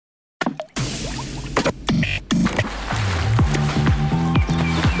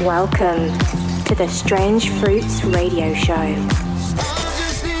Welcome to the Strange Fruits Radio Show.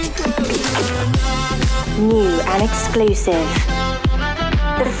 New and exclusive.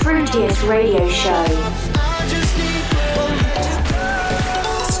 The fruitiest radio show.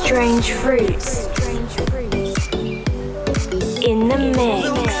 Strange Fruits. In the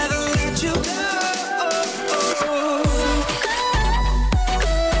mix.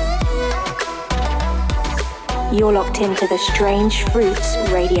 You're locked into the Strange Fruits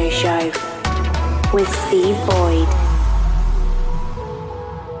Radio Show with Steve Boyd.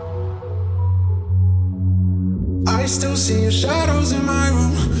 I still see your shadows in my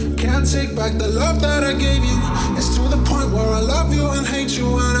room. Can't take back the love that I gave you. It's to the point where I love you and hate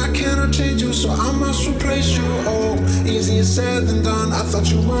you, and I cannot change you, so I must replace you. Oh, easier said than done. I thought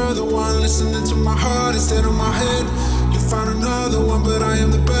you were the one, listening to my heart instead of my head. You found another one, but I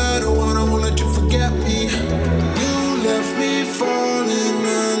am the better one. I won't let you forget me. You left me falling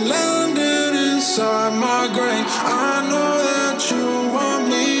and landing inside my grave. I know that you want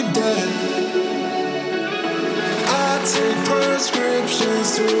me dead. I take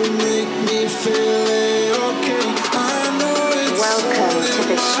prescriptions to make me feel okay. I know it's welcome to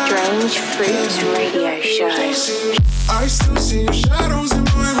the Strange Fruits Radio Show. I still see your shadows in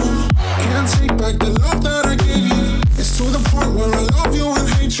my room. Can't take back the love that I gave you. It's to the point where I love you and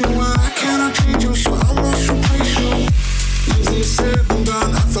hate you, and I cannot change you, so I must replace you. Easier said than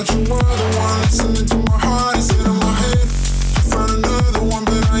done. I thought you were the one, listening to my heart instead of my head. You found another one,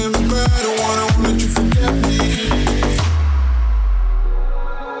 but I am the better one. I won't let you forget me.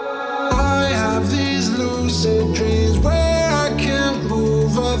 I have these lucid dreams where I can't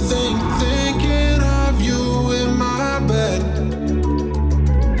move a thing, thinking of you in my bed.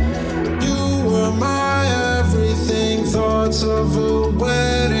 You were my everything, thoughts of a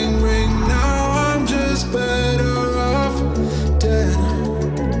wedding ring. Now I'm just better off dead.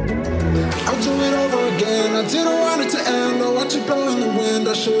 I'll do it over again. I didn't want it to end. I watch it blow in the wind.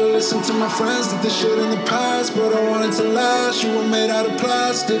 I should've listened to my friends, did this shit in the past, but I wanted to last. You were made out of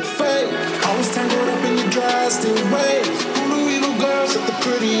plastic, fake. I was tangled up in your drastic ways. Who knew evil girls had the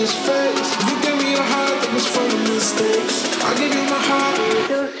prettiest face? You gave me a heart that was full of mistakes. I gave you my heart.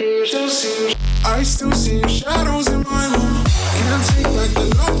 I still see your shadows in my room. Can't take back the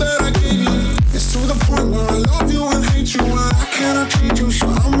love that I gave you. It's to the point where I love you and hate you, and I cannot change you, so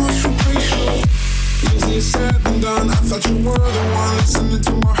I must replace you. Easier said than done. I thought you were the one, listening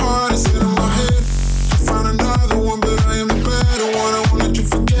to my heart instead of my head. You found another one, but I am the better one. I won't let you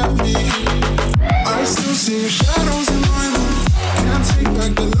forget me. I still see your shadows in my room. Can't take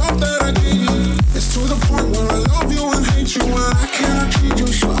back the love that I gave you. It's to the point where I love you and hate you, and I cannot change you,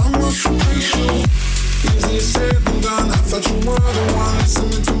 so I must replace you. Easier said than done. I thought you were the one,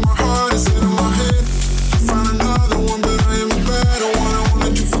 listening to my heart instead of my head. You found another one, but I am the better one. I won't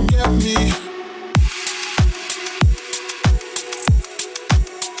let you forget me.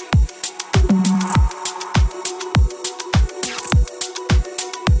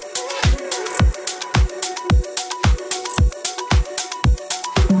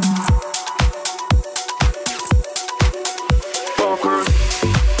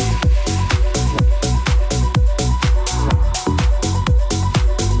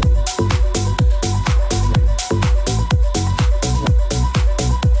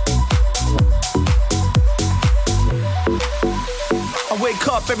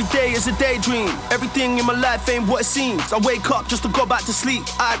 Every day is a daydream. Everything in my life ain't what it seems. I wake up just to go back to sleep.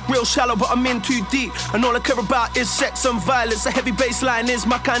 I act real shallow, but I'm in too deep. And all I care about is sex and violence. A heavy bass line is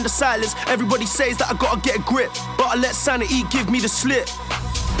my kind of silence. Everybody says that I gotta get a grip, but I let sanity give me the slip.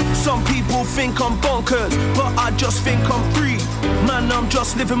 Some people think I'm bonkers, but I just think I'm free. Man, I'm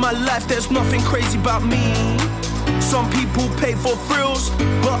just living my life. There's nothing crazy about me. Some people pay for thrills,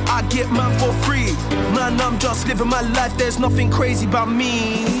 but I get mine for free. Man, I'm just living my life, there's nothing crazy about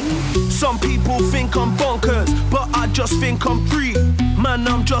me. Some people think I'm bonkers, but I just think I'm free. Man,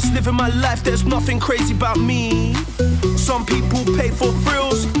 I'm just living my life, there's nothing crazy about me. Some people pay for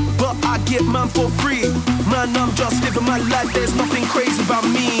thrills, but I get mine for free. Man, I'm just living my life, there's nothing crazy about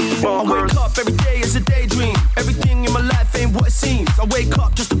me. I wake up every day is a daydream. Everything in my life ain't what it seems. I wake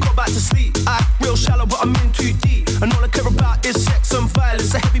up just to go back to sleep. I act real shallow, but I'm in too deep. And all I care about is sex and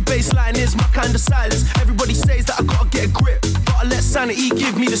violence. A heavy bass line is my kind of silence. Everybody says that I gotta get a grip, but I let sanity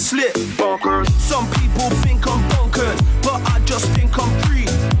give me the slip. Bonkers. Some people think I'm bonkers, but I just think I'm free.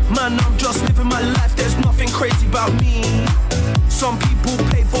 Man, I'm just living my life, there's nothing crazy about me. Some people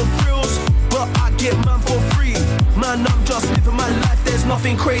pay for thrills, but I get mine for free. Man, I'm just living my life, there's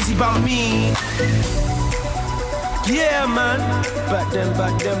nothing crazy about me. Yeah, man. Back then.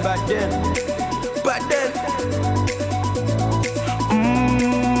 Back then.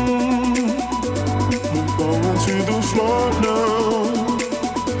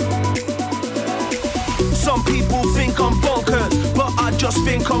 just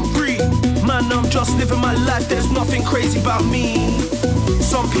think I'm free. Man, I'm just living my life, there's nothing crazy about me.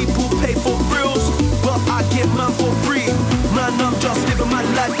 Some people pay for thrills, but I get mine for free. Man, I'm just living my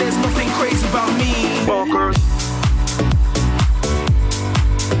life, there's nothing crazy about me. Bonkers.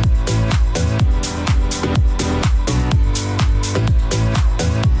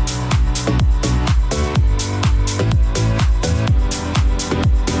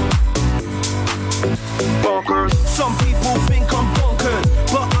 Some people think I'm bonkers,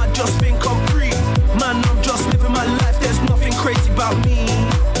 but I just think I'm free. Man, I'm just living my life, there's nothing crazy about me.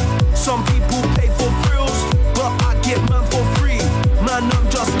 Some people pay for thrills, but I get mine for free. Man, I'm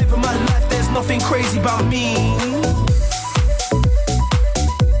just living my life, there's nothing crazy about me.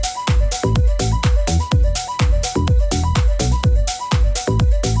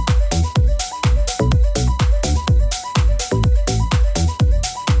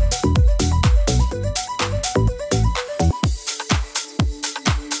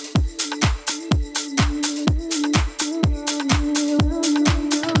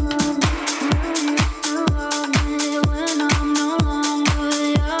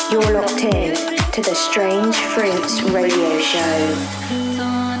 Strange Fruits Radio Show.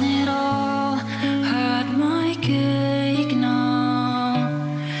 Done it all, had my cake now.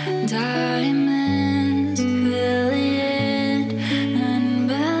 Diamonds, brilliant and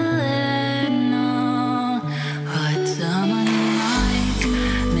brilliant now. Hot summer night,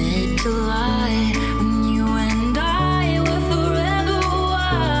 mid-July, when you and I were forever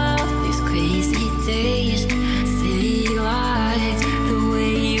wild. These crazy days, city lights, the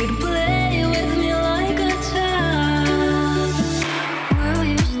way you'd play with me like a child. Will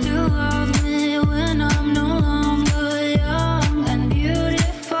you still love me when I'm no longer young and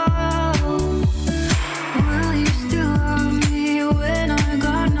beautiful? Will you still love me when I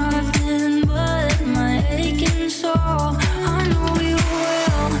got nothing but my aching soul? I know you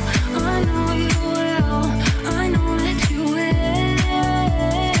will, I know you will, I know that you will.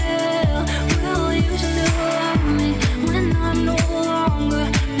 Will you still love me when I'm no longer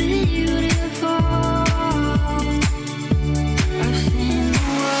beautiful? I've seen the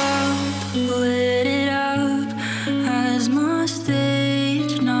world, lit it up as my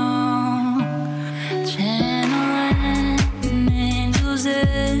stage now. Channeling angels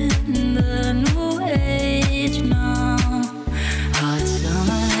in the new age now. Hot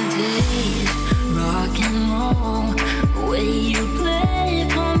summer days, rock and roll, the way you play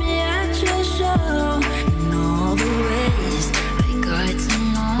for me at your show. In all the ways I got to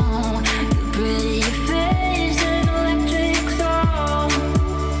know your pretty face and electric soul.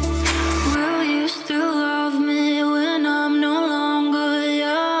 Will you still love me when I'm no longer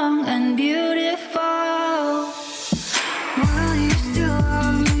young and beautiful? Will you still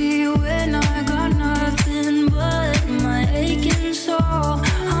love me when I got nothing but my aching soul?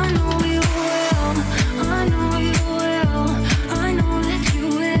 I know you will, I know you will, I know that you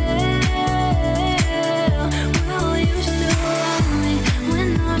will. Will you still love me when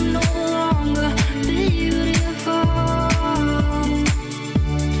I'm no longer beautiful?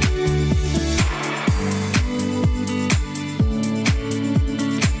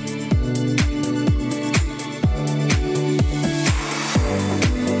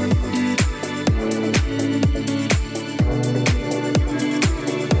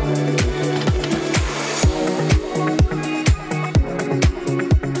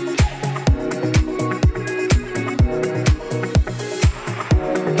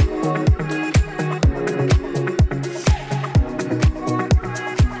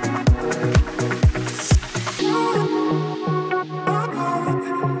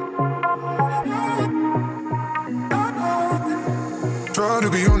 Try to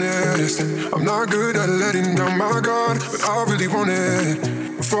be honest, I'm not good at letting down my guard, but I really want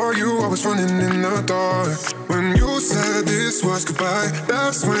it. Before you, I was running in the dark. When you said this was goodbye,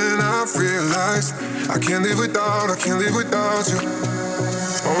 that's when I realized I can't live without you.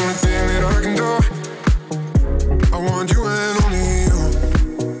 Only thing that I can do, I want you and only you.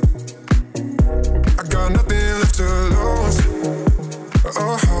 I got nothing left to lose.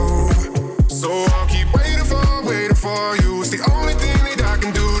 Oh, so I'll keep waiting for you. It's the only thing that I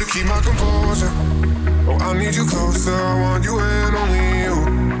can do to keep my composure. Oh, I need you closer, I want you and only you.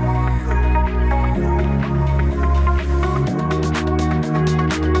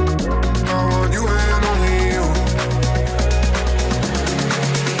 I want you and only you.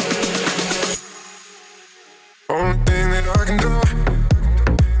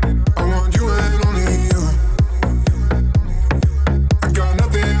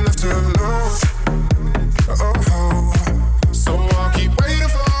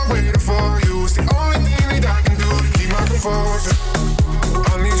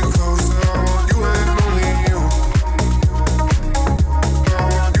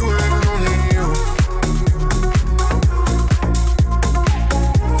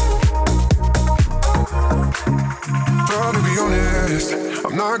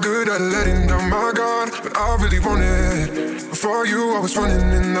 I'm not good at letting down my guard, but I really want it. Before you, I was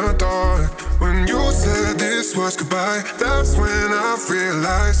running in the dark. When you said this was goodbye, that's when I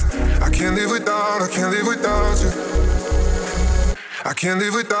realized I can't live without, I can't live without you. I can't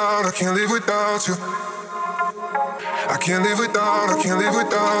live without, I can't live without you. I can't live without, I can't live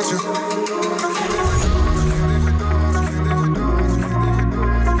without you.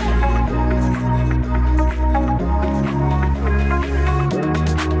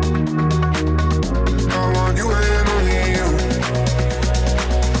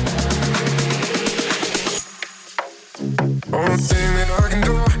 Only thing that I can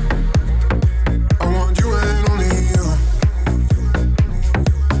do, I want you and only you.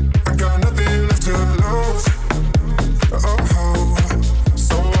 I got nothing left to lose. Oh,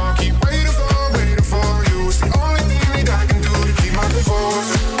 so I'll keep waiting for you. It's the only thing that I can do to keep my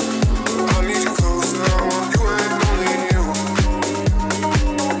composure. I need you closer. I want you and only you.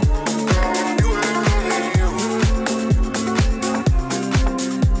 I want you and only you.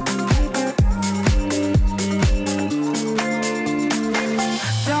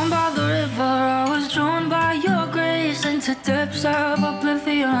 Depths of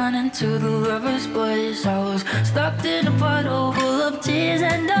oblivion into the lover's place. I was stuck in a puddle full of tears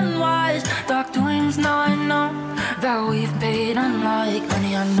and unwise. Dark doings, now I know that we've paid unlike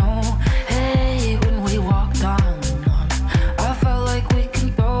money. I know, hey, when we walked on, I felt like we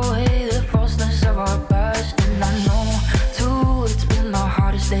can throw away the falseness of our past. And I know, too, it's been the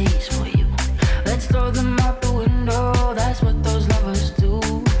hardest days for you. Let's throw them out the window, that's what those lovers do.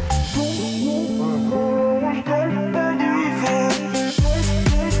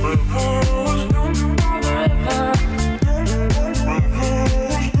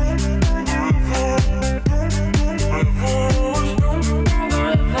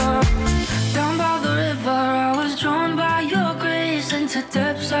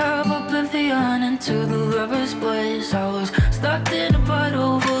 To the lover's place, I was stuck in a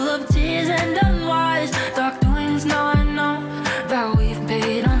puddle full of tears and unwise. Dark doings, now I know that we've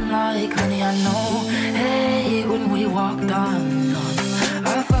paid unlike honey. I know, hey, when we walked on,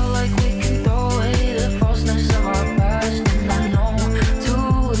 I felt like we can throw away the falseness of our past. And I know,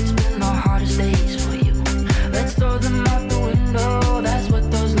 too, it's been the hardest days for you. Let's throw them out the window, that's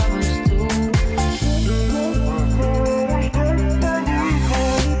what those lovers do.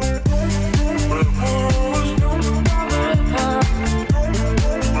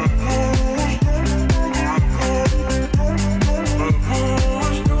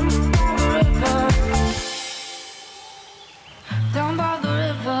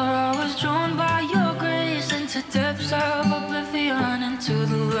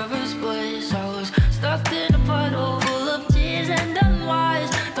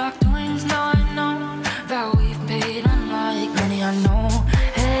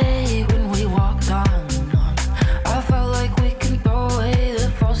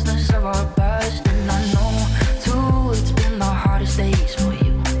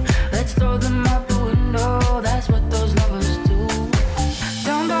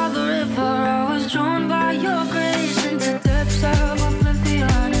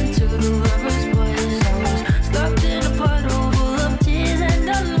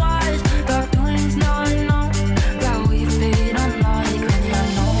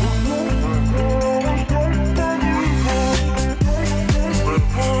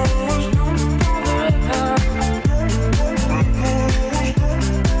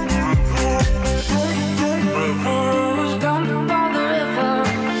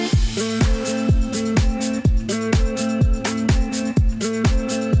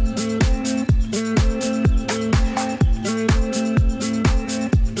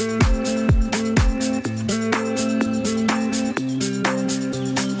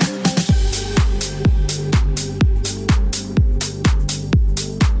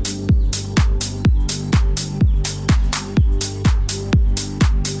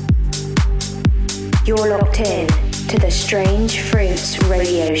 You're locked in to the Strange Fruits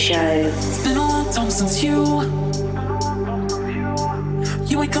Radio Show. It's been a long time since you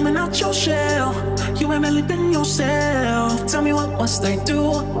ain't coming out your shell. You ain't really been yourself. Tell me what must I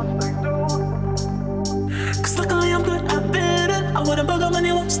do? Cause luckily I'm good at it. I wouldn't bug up when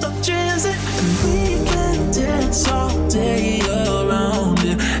you won't stop chasing. And we can dance all day around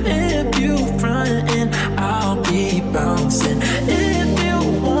it. If you frontin', I'll be bouncing. If you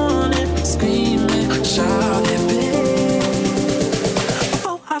want it, scream it, shout it, babe.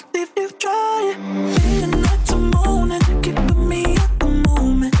 Before I leave you try it. Day and night to moan it. Keeping me at the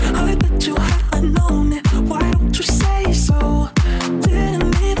moment. I bet you had known it. Why don't you say so?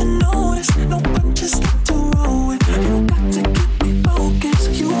 Didn't even notice. No one just like to roll it. You got to keep me focused.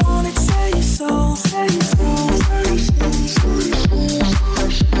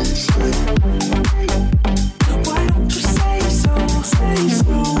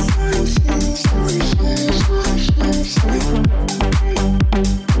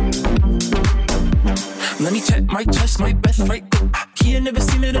 Let me check my chest, my best right there. He ain't never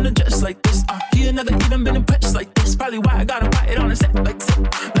seen it in a dress like this. He ain't never even been impressed like this. Probably why I gotta buy it on a set like this.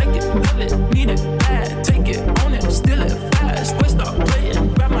 Like it, love it, need it, bad. Take it, own it, steal it, fast. Boy, stop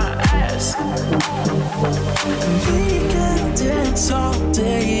playing, grab my ass. We can dance all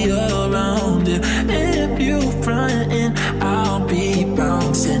day around it. If you frontin', I'll be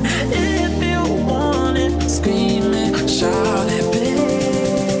bouncing. If you want it, scream it, shout it, babe.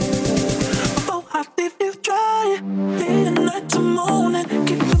 Before I leave you dry, midnight to morning,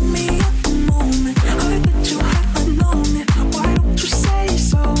 keep with me at the moment. I bet you haven't known it. Why don't you say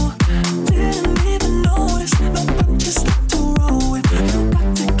so? Didn't even notice. No, I'm just like to roll with. You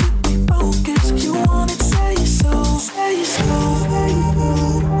got to keep me focused. You want it, say so. Say so.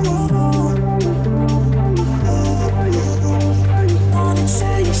 Want it,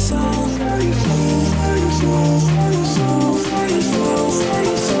 say so.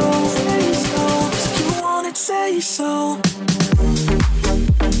 Say so.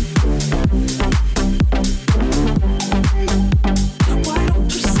 Why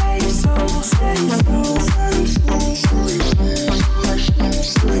don't you say so? Say so.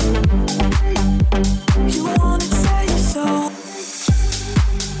 You want it, say so.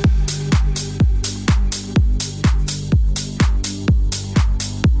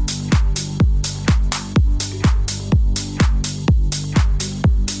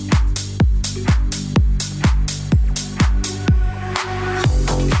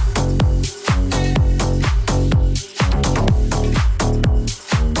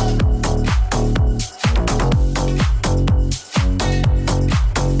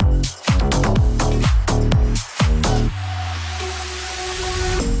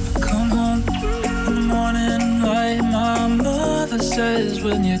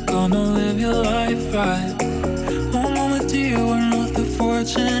 When you're gonna live your life right. Oh mama dear, we're not the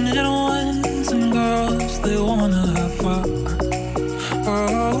fortunate ones. And girls, they wanna have fun.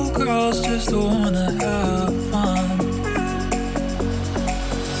 Oh, girls just wanna have fun.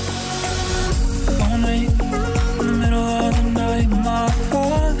 Phone ring in the middle of the night. My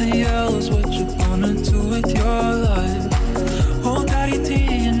father yells, what you gonna do with your life? Oh daddy D,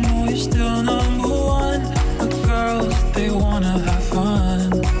 you know you're still number one. But girls, they wanna have fun.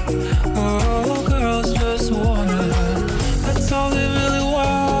 Oh, girls just wanna have. That's all they really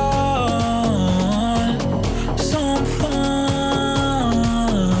want. Some fun.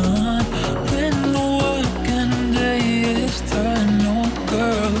 When the working day is done, no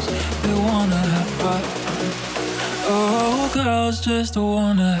girls, they wanna have fun. Oh, girls just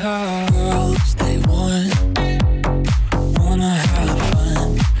wanna have. Girls, they wanna have fun.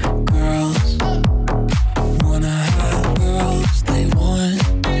 Girls wanna have. Girls, they wanna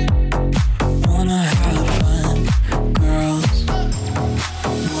have fun. Girls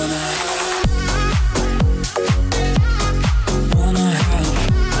wanna have. Wanna have.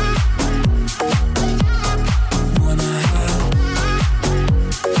 Wanna have.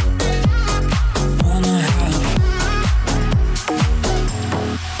 Wanna have.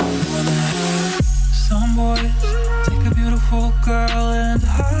 Wanna have. Some boys take a beautiful girl and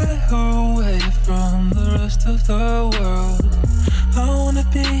hide her away from the rest of the world. I wanna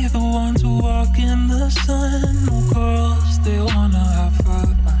be the one to walk in the sun. Oh, girls, they wanna have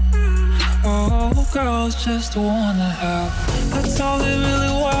fun. Oh, girls just wanna have. That's all they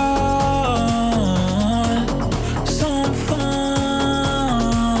really want. Some fun.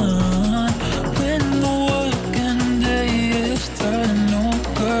 When the working day is done, no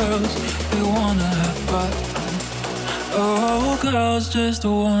girls, they wanna have fun. Oh, girls just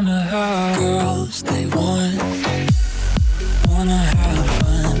wanna have. Girls, they wanna have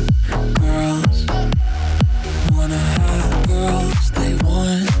fun. Girls wanna have. Girls, they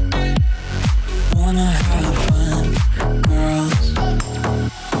wanna have fun. Girls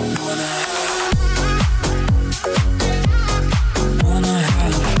wanna have. Wanna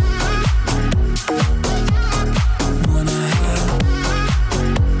have. Wanna have.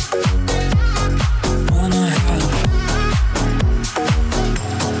 Wanna have.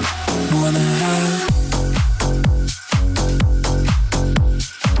 Wanna have.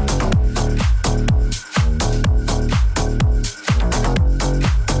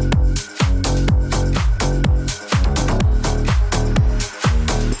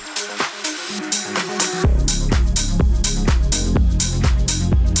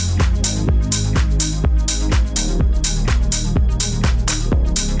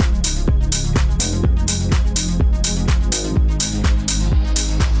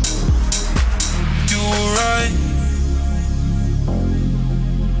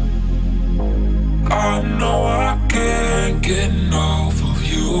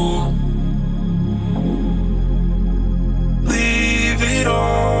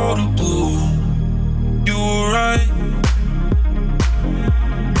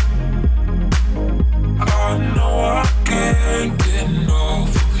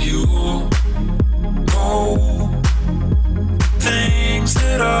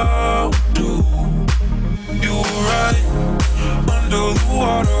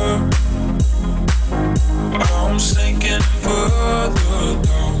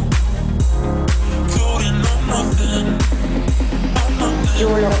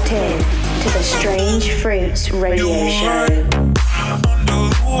 the Strange Fruits Radio Show. Under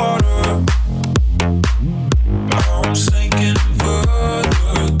the water, I'm sinking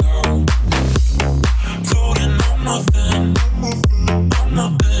further down, floating on nothing. I'm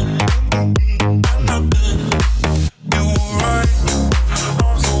nothing. You were right,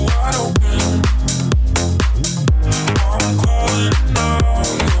 arms are wide open. I'm calling out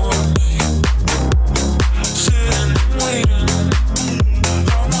your name, sitting and waiting.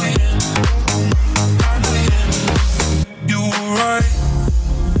 I'm waiting. You were right.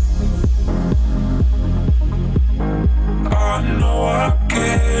 I know I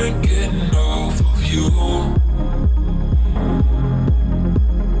can't get enough of you.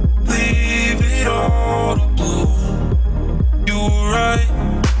 Leave it all to bloom. You were right.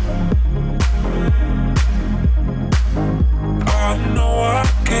 I know I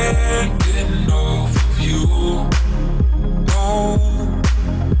can't get enough of you. No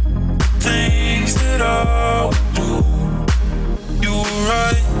things that I would do. You were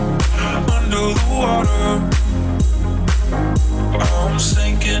right. Under the water, I'm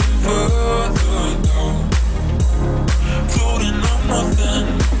sinking further down, floating on nothing.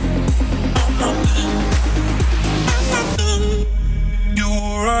 I'm nothing. You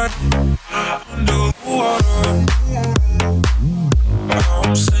were right. Under the water,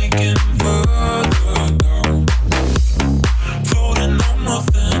 I'm sinking further down, floating on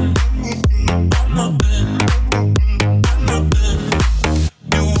nothing. I'm nothing.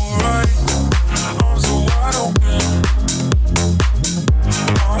 You were right. Arms are wide open.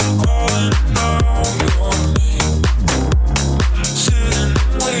 I'm calling out your name, sitting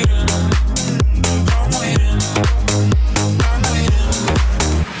and waiting. I'm waiting.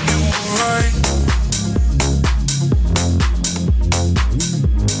 You were right.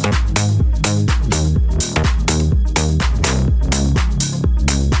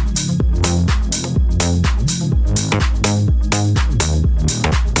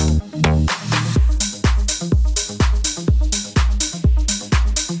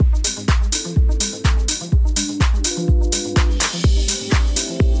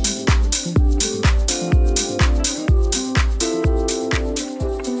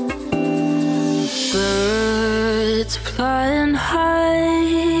 Birds flying high,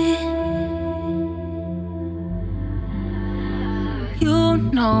 you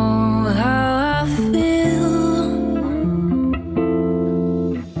know how I feel.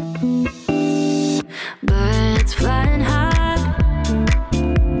 Birds flying high,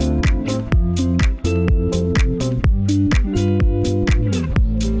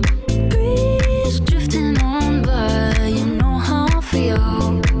 breeze drifting on by, you know how I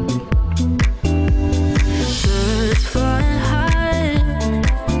feel. Birds flying high,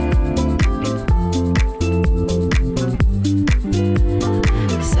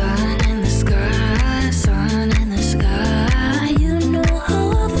 sun in the sky, sun in the sky. You know how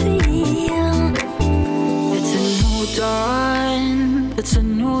I feel. It's a new dawn, it's a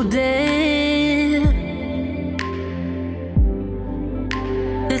new day.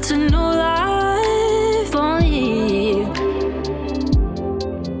 It's a new life for me.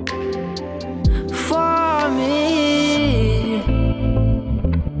 For me,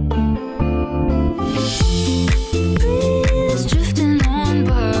 breeze drifting on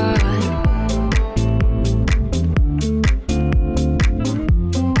by,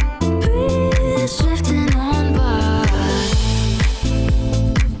 breeze drifting on by,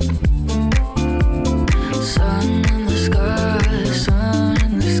 sun in the sky, sun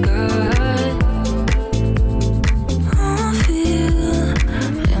in the sky. I feel,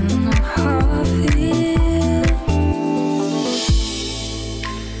 you know how I feel.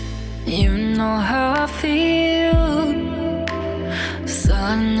 You know how I feel.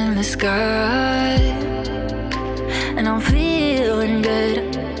 Sun in the sky, and I'm feeling good,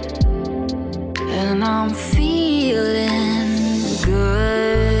 and I'm feeling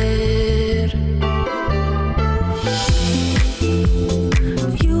good.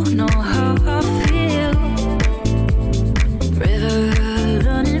 You know how I feel. River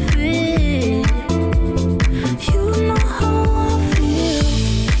running free. You know how I feel.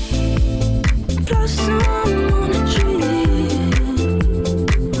 Blossom on a tree,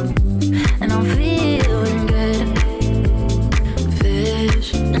 and I'm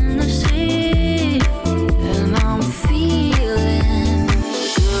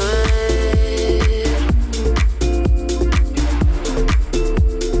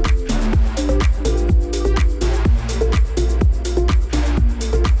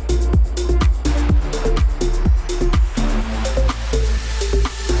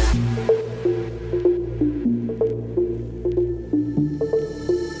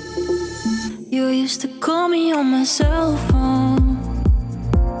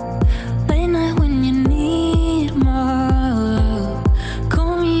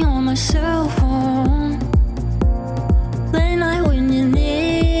cell phone. Late night when you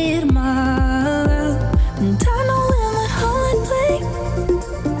need my love. And I know in that holiday,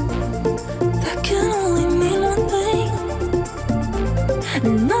 that can only mean one thing.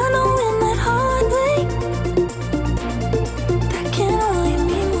 And I know in that holiday, that can only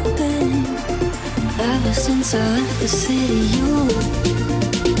mean one thing. Ever since I left the city, you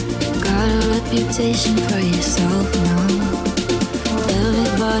got a reputation for yourself now.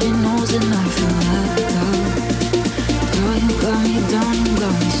 Everybody knows that I feel left out. Girl, you got me down, you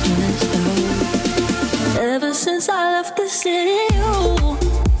got me stressed out. Ever since I left the city,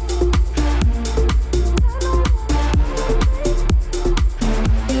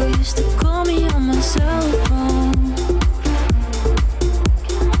 you used to call me on my cell phone.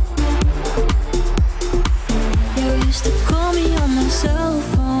 You used to call me on my cell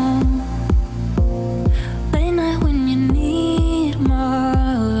phone. Late night when you need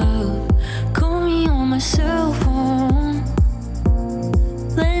my love. Call me on my cell phone.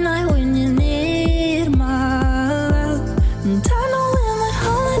 Late night when you need my love. And I know in that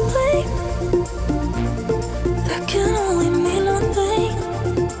holiday, that can only mean one thing.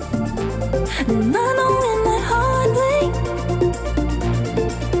 And I know in that holiday,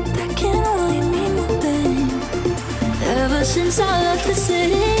 that can only mean one thing. Ever since I left the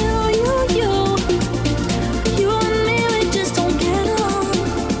city, you and me, we just don't get along.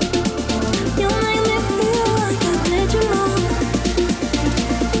 You make me feel like I did you wrong.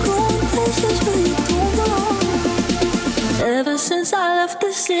 Going places where you don't belong. Ever since I left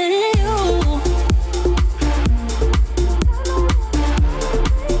the city,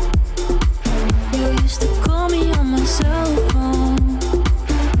 you used to call me on my cell phone.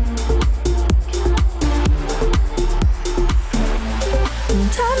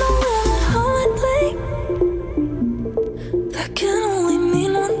 And I know in that holiday, that can only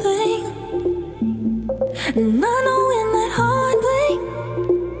mean one thing. And I know in that holiday,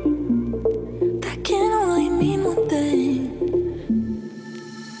 that can only mean one thing.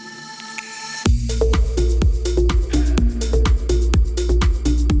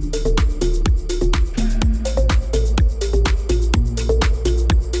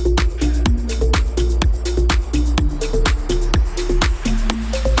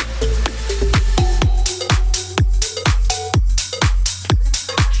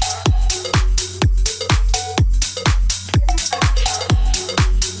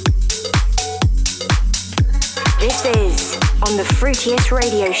 This is on the fruitiest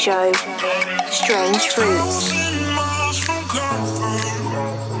radio show, Strange Fruits. 1,000 miles from comfort,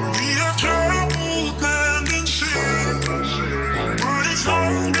 we have traveled land and sea. But as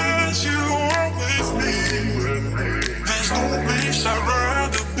long as you are with me, there's no place I'd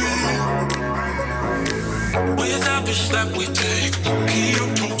rather be. With every step we take, heel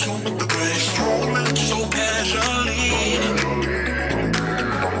to toe with the bass, strolling so casually.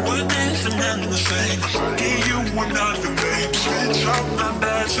 We're dancing and the same. Give you another name. Switch up the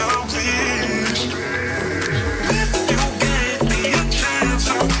bad selfies. If you gave me a chance,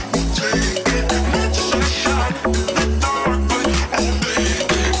 I would take it. It's a shot in the dark, but oh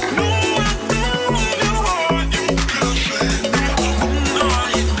baby, no, I know you are. You can save me. I'm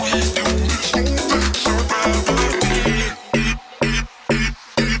not with you. It's no place I'd rather be.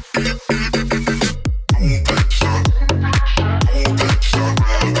 No place I'd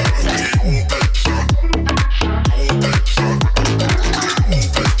rather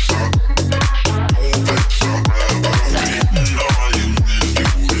be.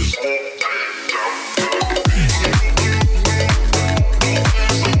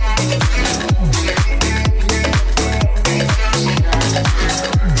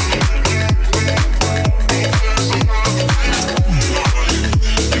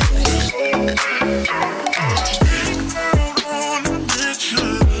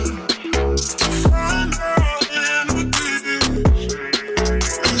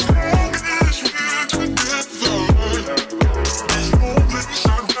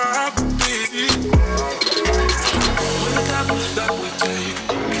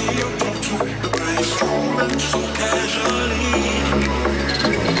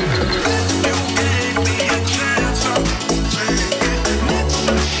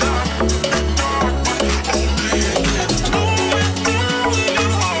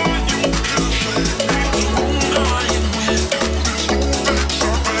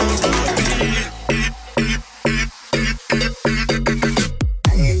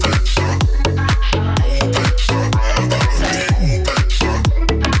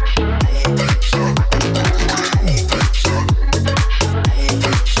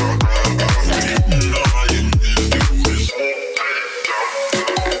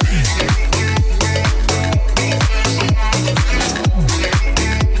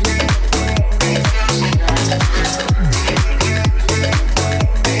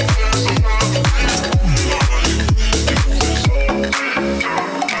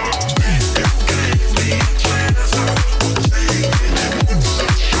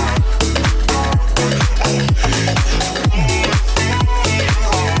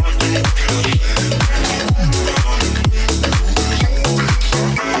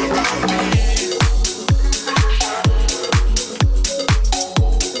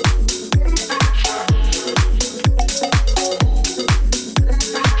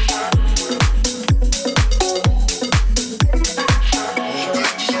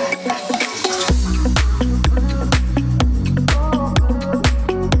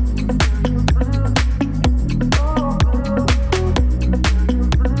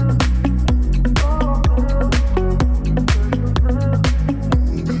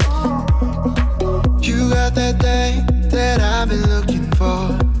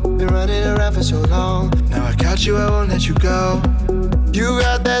 got you, I won't let you go. You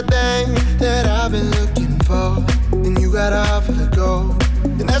got that thing that I've been looking for, and you got a heart full of gold,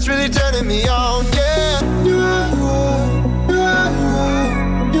 and that's really turning me on, yeah. You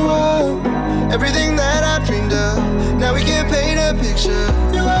are everything that I dreamed of. Now we can paint a picture.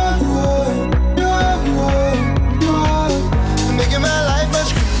 You are making my life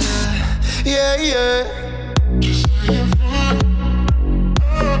much greener, yeah, yeah.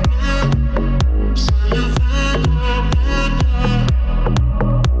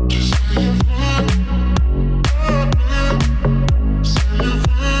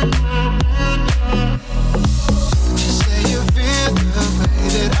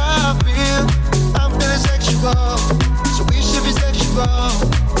 So we should be sexual.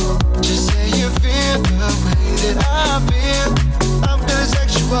 Just say you feel the way that I feel. I'm feeling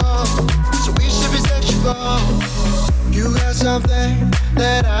sexual. So we should be sexual. You got something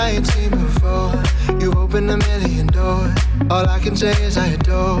that I ain't seen before. You opened a million doors. All I can say is I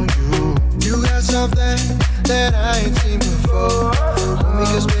adore you. You got something that I ain't seen before. Only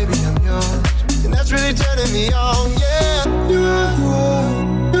 'cause baby I'm yours, and that's really turning me on, yeah. You are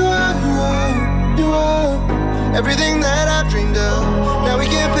everything that I dreamed of. Now we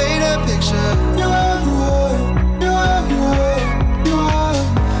can paint a picture. You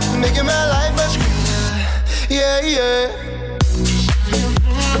are making my life much greener, yeah, yeah.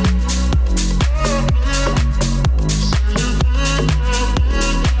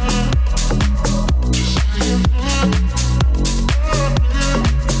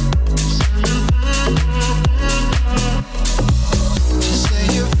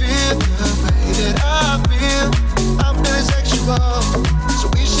 So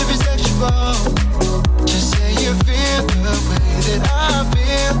we should be sexual. Just say you feel the way that I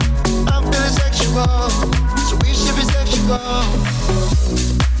feel. I'm feeling sexual. So we should be sexual.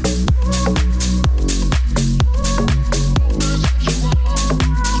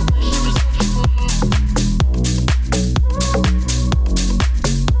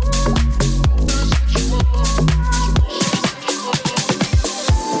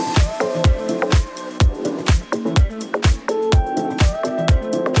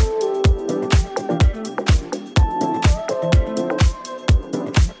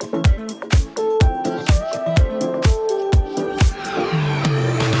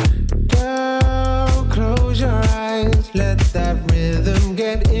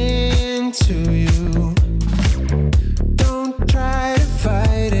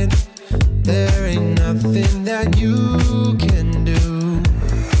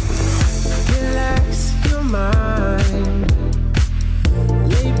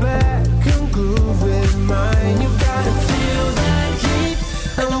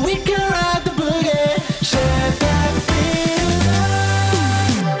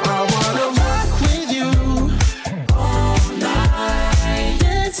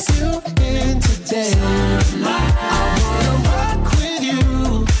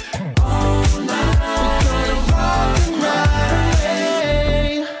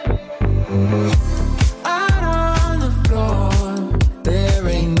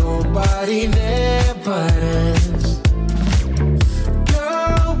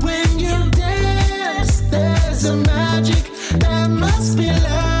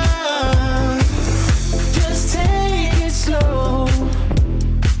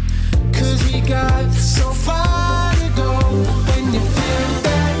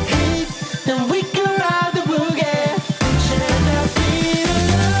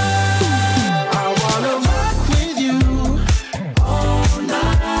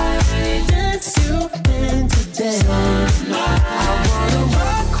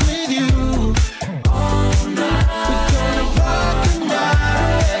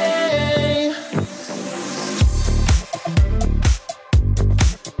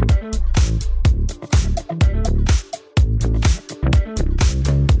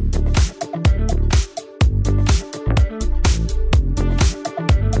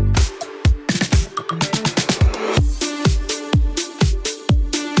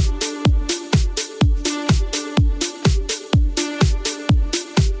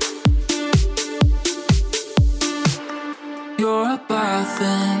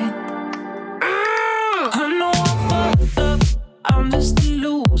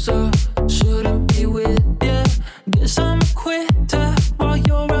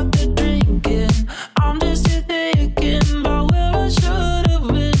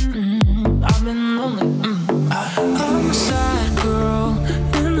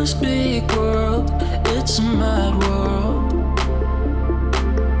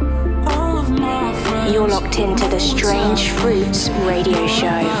 You're locked into the Strange Fruits radio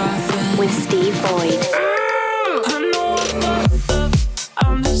show with Steve Void.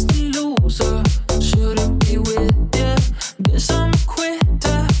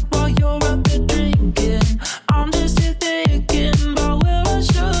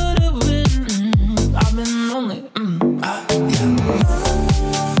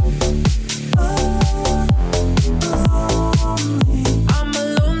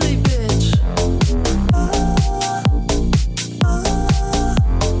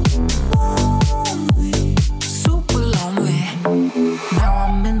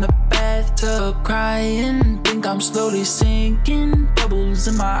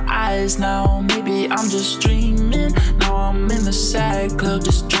 losing my eyes now. Maybe I'm just dreaming. Now I'm in the sad club,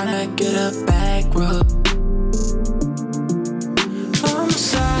 just trying to get a back rub. I'm a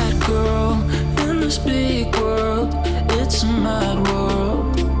sad girl in this big world. It's a mad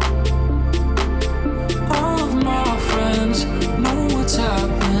world. All of my friends know what's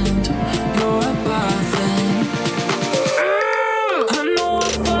happened. You're a bad thing. I know I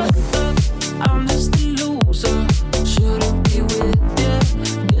fucked up. I'm just a loser. Shouldn't be with you.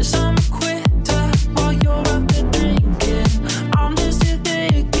 Guess I'm a quitter while you're out there drinking. I'm just here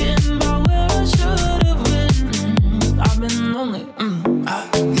thinking about where I should have been. I've been lonely.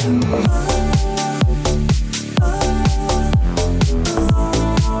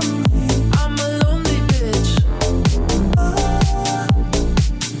 I'm a lonely bitch.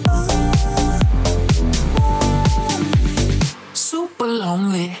 Super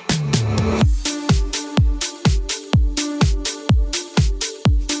lonely.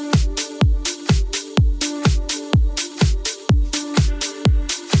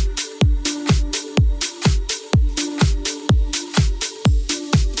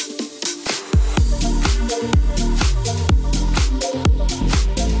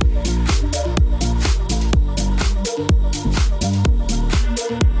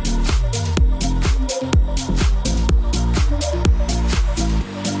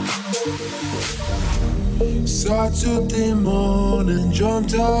 Saturday morning,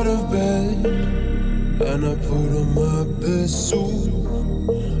 jumped out of bed and I put on my best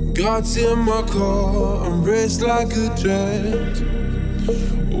suit. Got in my car and raced like a jet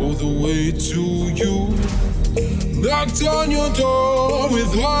all the way to you. Knocked on your door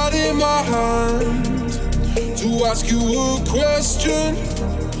with heart in my hand to ask you a question,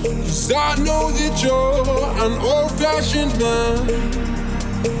 'cause I know that you're an old-fashioned man.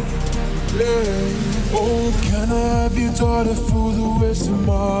 Yeah. Oh, can I have your daughter for the rest of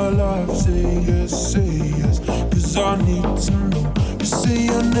my life? Say yes, 'cause I need to know. You say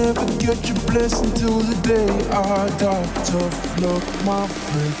I never get your blessing till the day I die. Tough luck, my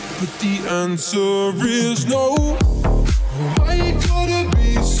friend, but the answer is no. Why you gotta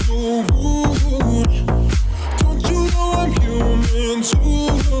be so rude? Don't you know I'm human too?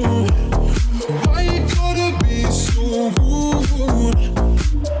 Why you gotta be so rude?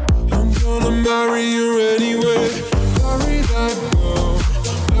 Gonna marry you anyway. Marry that girl.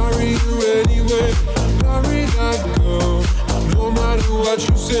 Marry you anyway. Marry that girl. No matter what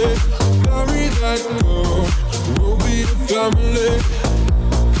you say. Marry that girl. We'll be a family.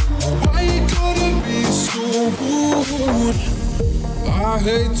 Why you gotta be so rude? I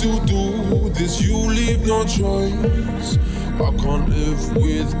hate to do this. You leave no choice. I can't live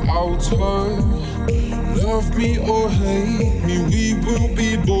without her. Love me or hate me, we will be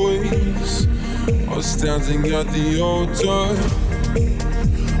boys. Are standing at the altar.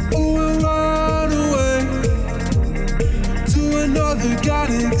 Oh, we'll run away to another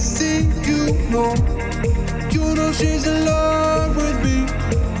galaxy. You know she's in love with me.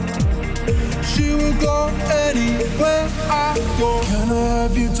 She will go anywhere I go. Can I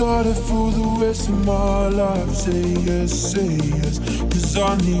have your daughter for the rest of my life? Say yes, 'cause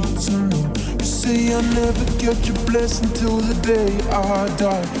I need to know. Say I never get your blessing till the day I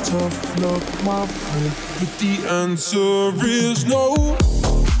die. Tough luck, my friend, but the answer is no.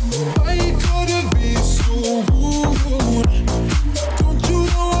 Why you gotta be so rude? Don't you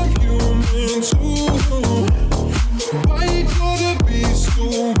know I'm human too? Why you gotta be so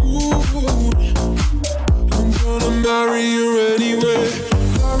rude? I'm gonna marry you anyway.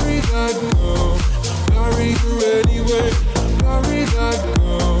 Marry that girl. Marry you anyway. Marry that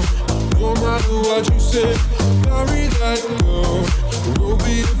girl. No matter what you say, marry that girl. We'll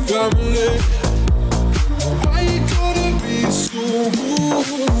be a family. Why you gotta be so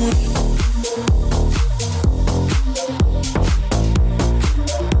rude?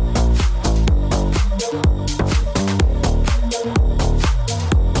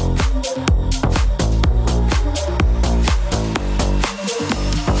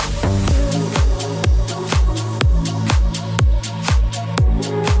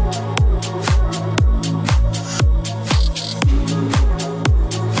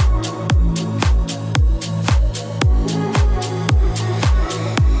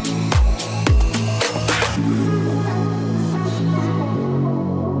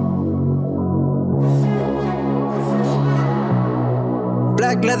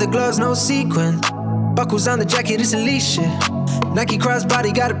 Leather gloves, no sequin. Buckles on the jacket, it's elite shit. Nike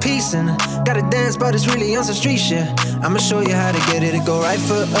crossbody got a piece in it. Gotta dance, but it's really on some street shit. I'ma show you how to get it. It go right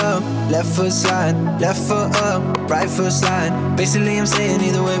foot up, left foot slide. Left foot up, right foot slide. Basically, I'm saying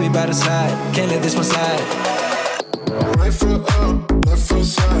either way, we bout to slide. Can't let this one slide. Right foot up, left foot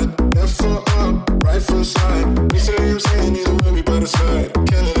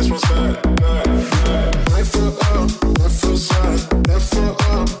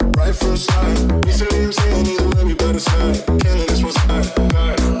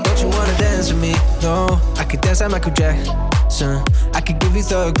dance like Michael Jackson. I could give you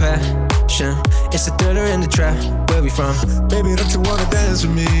thug passion. It's a thriller in the trap. Where we from? Baby, don't you wanna dance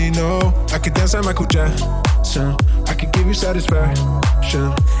with me? No, I could dance like Michael Jackson. I could give you satisfaction.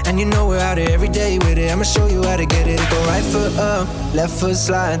 And you know we're out here every day with it. I'ma show you how to get it. Go right foot up, left foot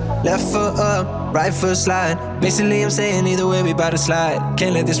slide. Left foot up, right foot slide. Basically I'm saying either way we bout to slide.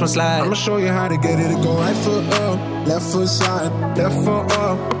 Can't let this one slide. I'ma show you how to get it. Go right foot up, left foot slide. Left foot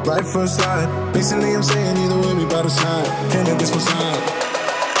up, right foot slide. Basically I'm saying either way we bout to slide. Can't let this one slide.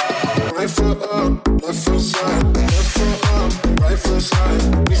 Right foot up, left foot slide. Left foot up, right foot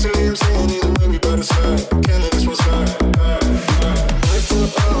slide. Basically I'm saying either way we bout to slide. Can't let this one slide. Right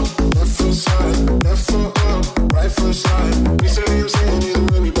foot up, left foot slide. Left foot up, right foot slide. Basically I'm saying either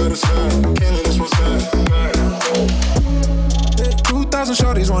way we bout to slide. Can't let this one slide. 2,000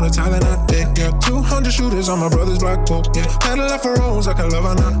 shorties want a Thailand out there, yeah. 200 shooters on my brother's block, whoa, yeah. Pedal up for rolls, I can love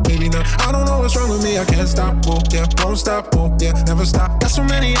her now, maybe not. I don't know what's wrong with me, I can't stop, whoa, yeah. Won't stop, whoa, yeah, never stop. Got so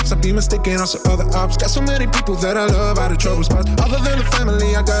many ups, I be mistaken on some other ops. Got so many people that I love out of trouble spots. Other than the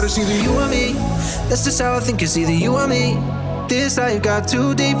family, I gotta see the You or me, that's just how I think it's either you or me. This life got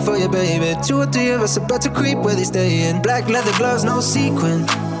too deep for you, baby. 2 or 3 of us about to creep where they stayin'. Black leather gloves, no sequin.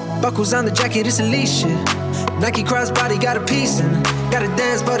 Buckles on the jacket, it's elite shit. Nike crossbody got a piece in. Gotta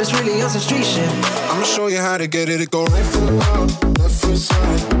dance, but it's really on some street shit. I'ma show you how to get it. It go right foot up, left foot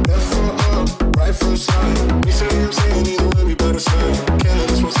slide. Left foot up, right foot slide. We say I'm saying either way we better slide. Can't let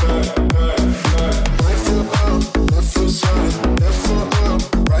this one slide. Right foot up, left foot slide. Left foot up,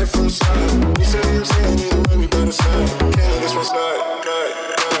 right foot slide. We say I'm saying either way we better slide. Can't let this one slide.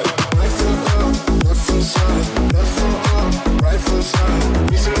 Right foot up, left foot slide. Left foot up, right foot slide.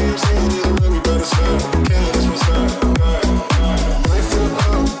 We say I'm saying either way we better slide. Can't let this one slide. Right foot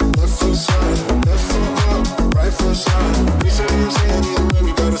up, left foot slide. Left foot up, right foot slide. We say I'm saying either way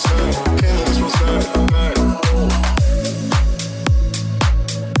we better slide. Can't let this one slide.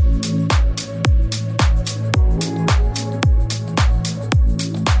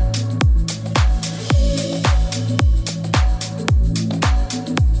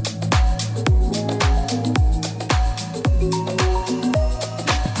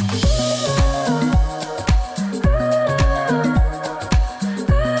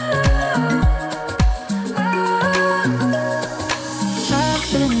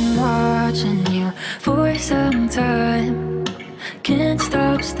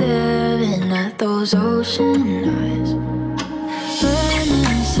 Staring at those ocean eyes,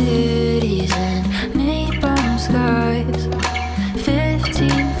 burning cities and napalm skies.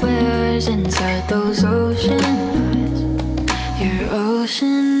 15 flares inside those ocean eyes. Your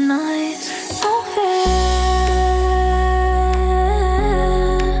ocean eyes, so fair.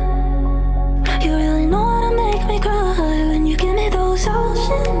 You really know how to make me cry when you give me those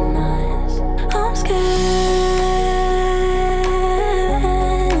ocean eyes. I'm scared.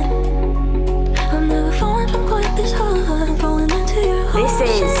 This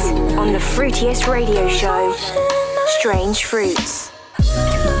is on the fruitiest radio show, Strange Fruits.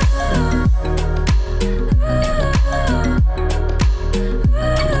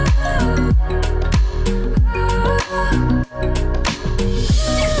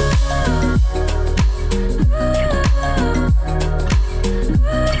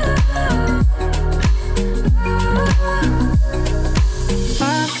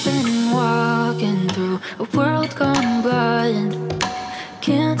 I've been walking through a world gone blind.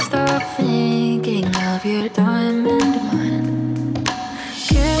 Can't stop thinking of your diamond mind.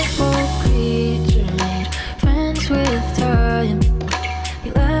 Careful creature made friends with time.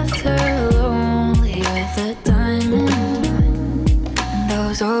 You left her lonely with a diamond mind. And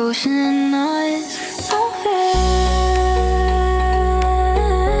those ocean eyes, so fair.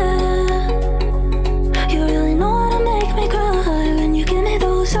 You really know how to make me cry when you give me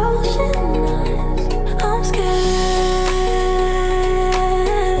those ocean eyes. I'm scared.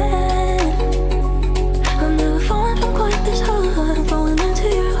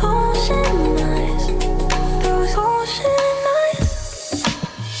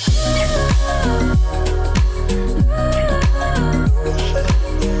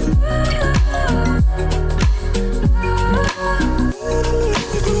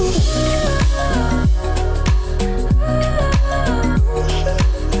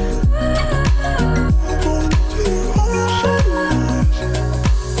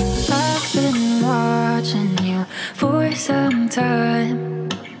 Time.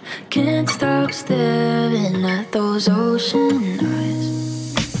 Can't stop staring at those ocean eyes.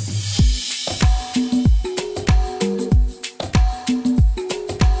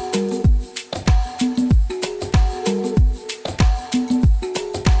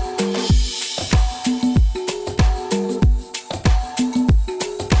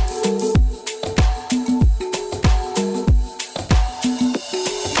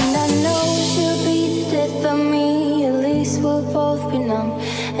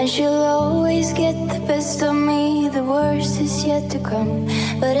 and she'll always get the best of me. The worst is yet to come,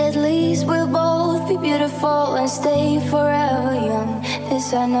 but at least we'll both be beautiful and stay forever young.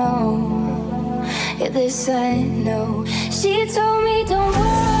 This I know, yeah, this I know. She told me don't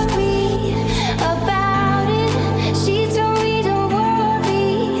worry about it. She told me don't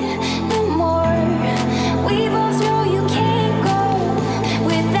worry no more. We both know you can't go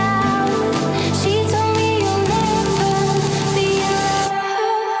without it. She told me you'll never be alone.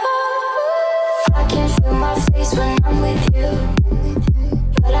 I can feel my face when I'm with you,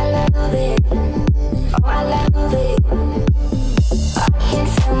 but I love it. Oh, I love it. I can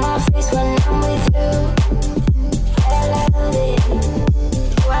feel my face when I'm with you. I love it.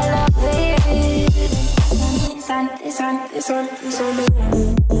 Oh, I love it. It's on.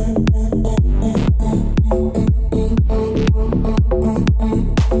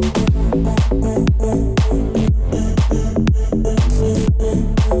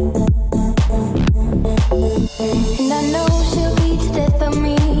 And I know she'll be the death of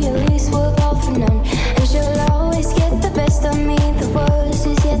me, at least we're both numb. And she'll always get the best of me, the worst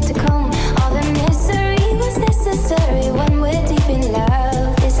is yet to come. All the misery was necessary when we're deep in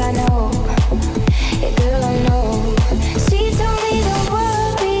love. This I know, yeah, girl, I know. She told me don't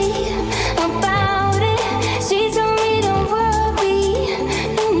worry about it. She told me don't worry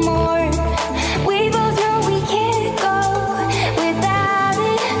no more. We both know we can't go without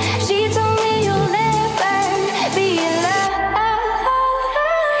it. She told me you'll never be alone.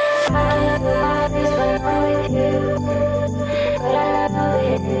 I love this when I'm with you, but I love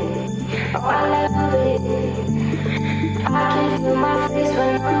it. Oh, I love it. I can feel my face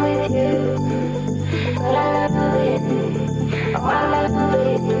when I'm with you, but I love it. Oh, I love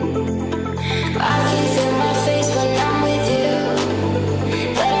it. I can feel my face when I'm with you,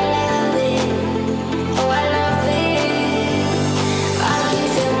 but I love it. Oh, I love it. I can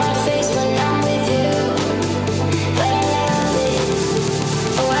feel my face when I'm with you, but I love it.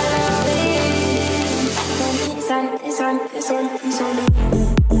 Oh, I love it. It's on.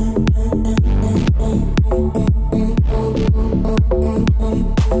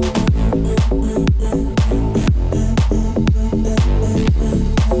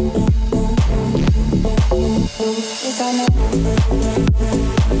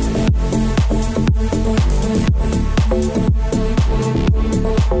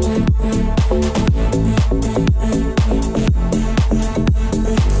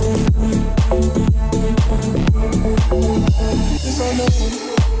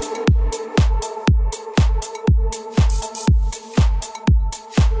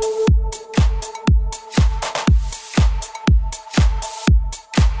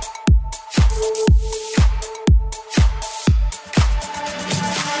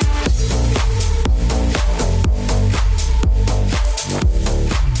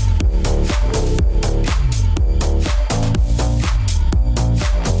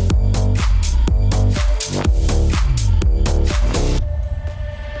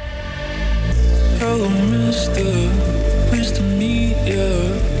 Hello, Mr. Meet ya.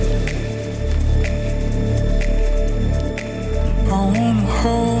 I wanna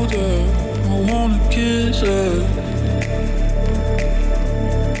hold her, I wanna kiss her.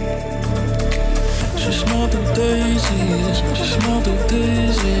 She smelled the daisies, she smelled the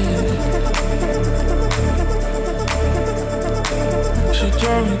daisies. She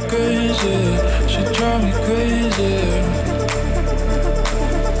drive me crazy, she drive me crazy.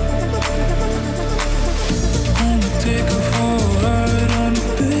 Take her for a ride on a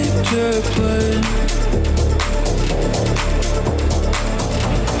big jet plane.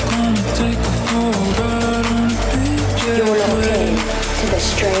 Gonna take her for a ride on a big jet plane. You're locked in to the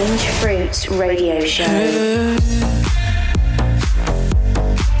Strange Fruits radio show. Hey.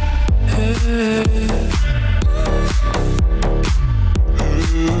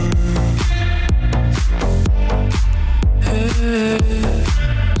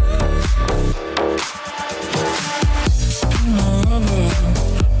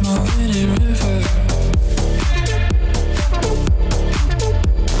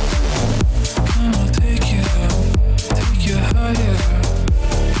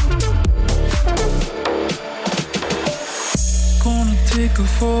 Take her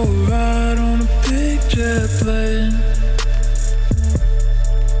for a ride on a big jet plane.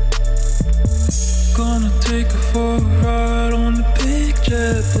 Gonna take her for a ride on a big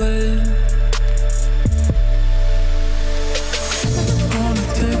jet plane. Gonna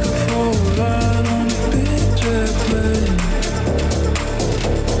take her for a ride on a big jet plane.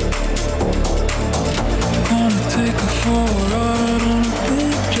 Gonna take her for a ride on a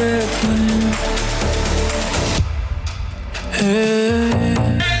big jet plane.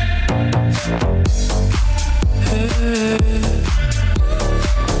 Hey.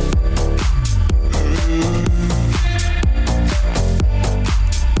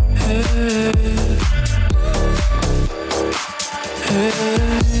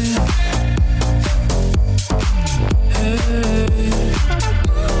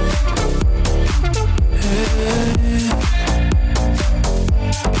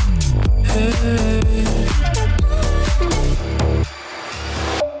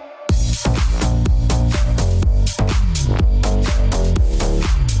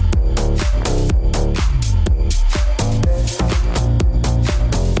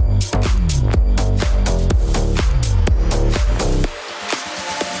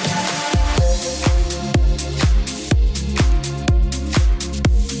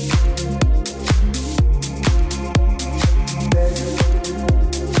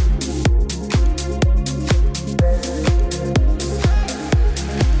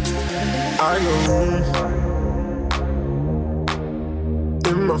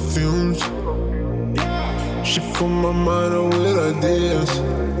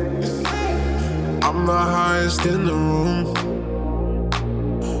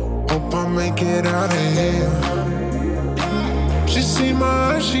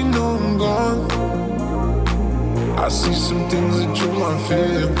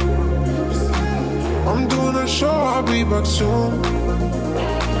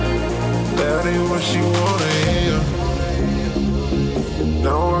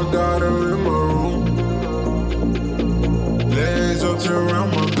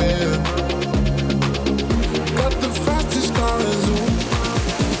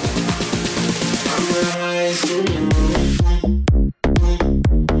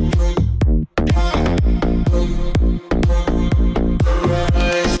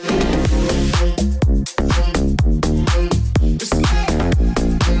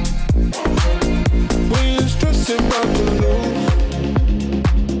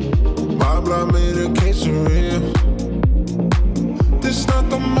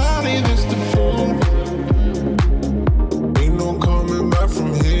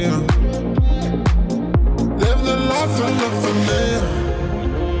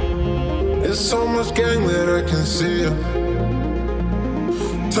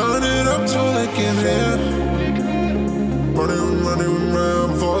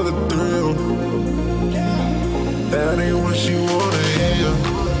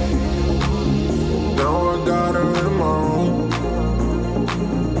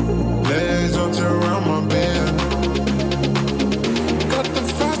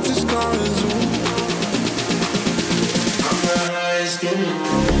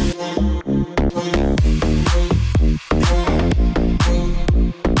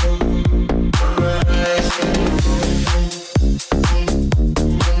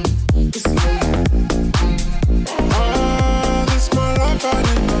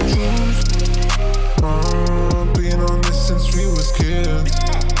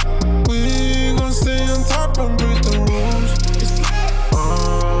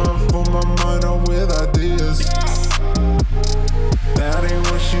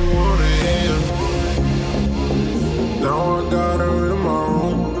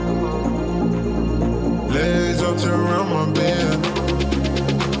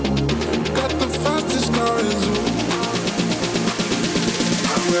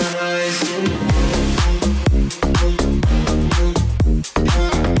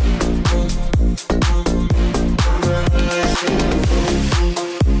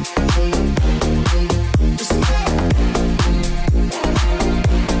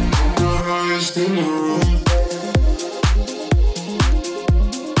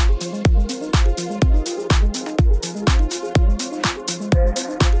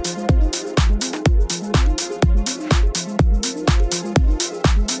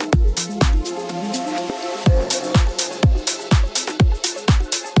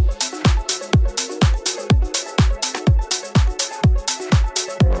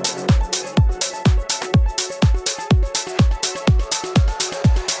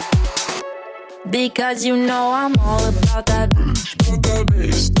 Because you know I'm all about that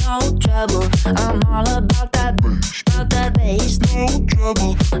bass, no trouble. I'm all about that bass, no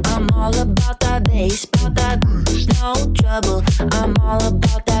trouble. I'm all about that bass, no trouble. I'm all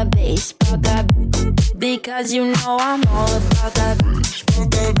about that bass, because you know I'm all about that bass,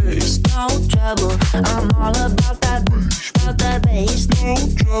 no trouble. I'm all about that bass, no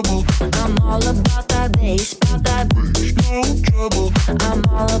trouble. I'm all about that bass, no trouble. I'm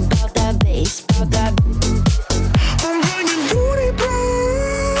all about that bass, I'm hanging booty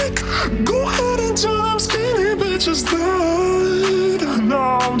break. Go ahead and tell them skinny bitches that. No,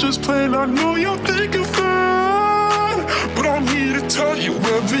 I'm just playing, I know you're thinking that. But I'm here to tell you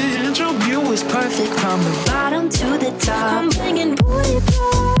every inch of you is perfect from the bottom to the top. I'm bringing booty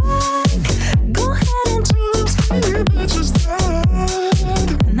back. Go ahead and tell them skinny bitches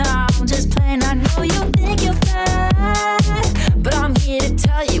that.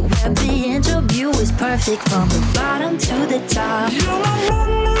 perfect from the bottom to the top.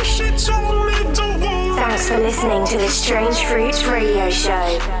 Thanks for listening to the Strange Fruits radio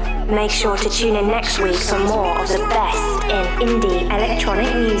show. Make sure to tune in next week for more of the best in indie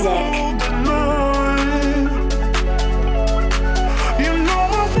electronic music.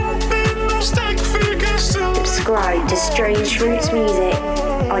 Subscribe to Strange Fruits Music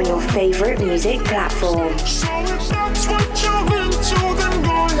on your favorite music platform. So if that's what you're into, then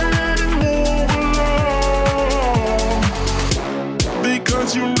go ahead and move along.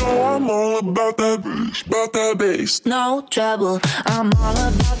 Because you know I'm all about that bass, No trouble, I'm all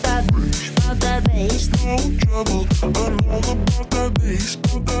about that bass, No trouble, I'm all about that bass,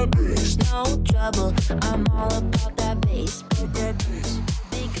 No trouble, I'm all about that bass,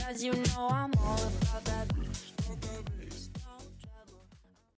 Because you know I'm all about that bass.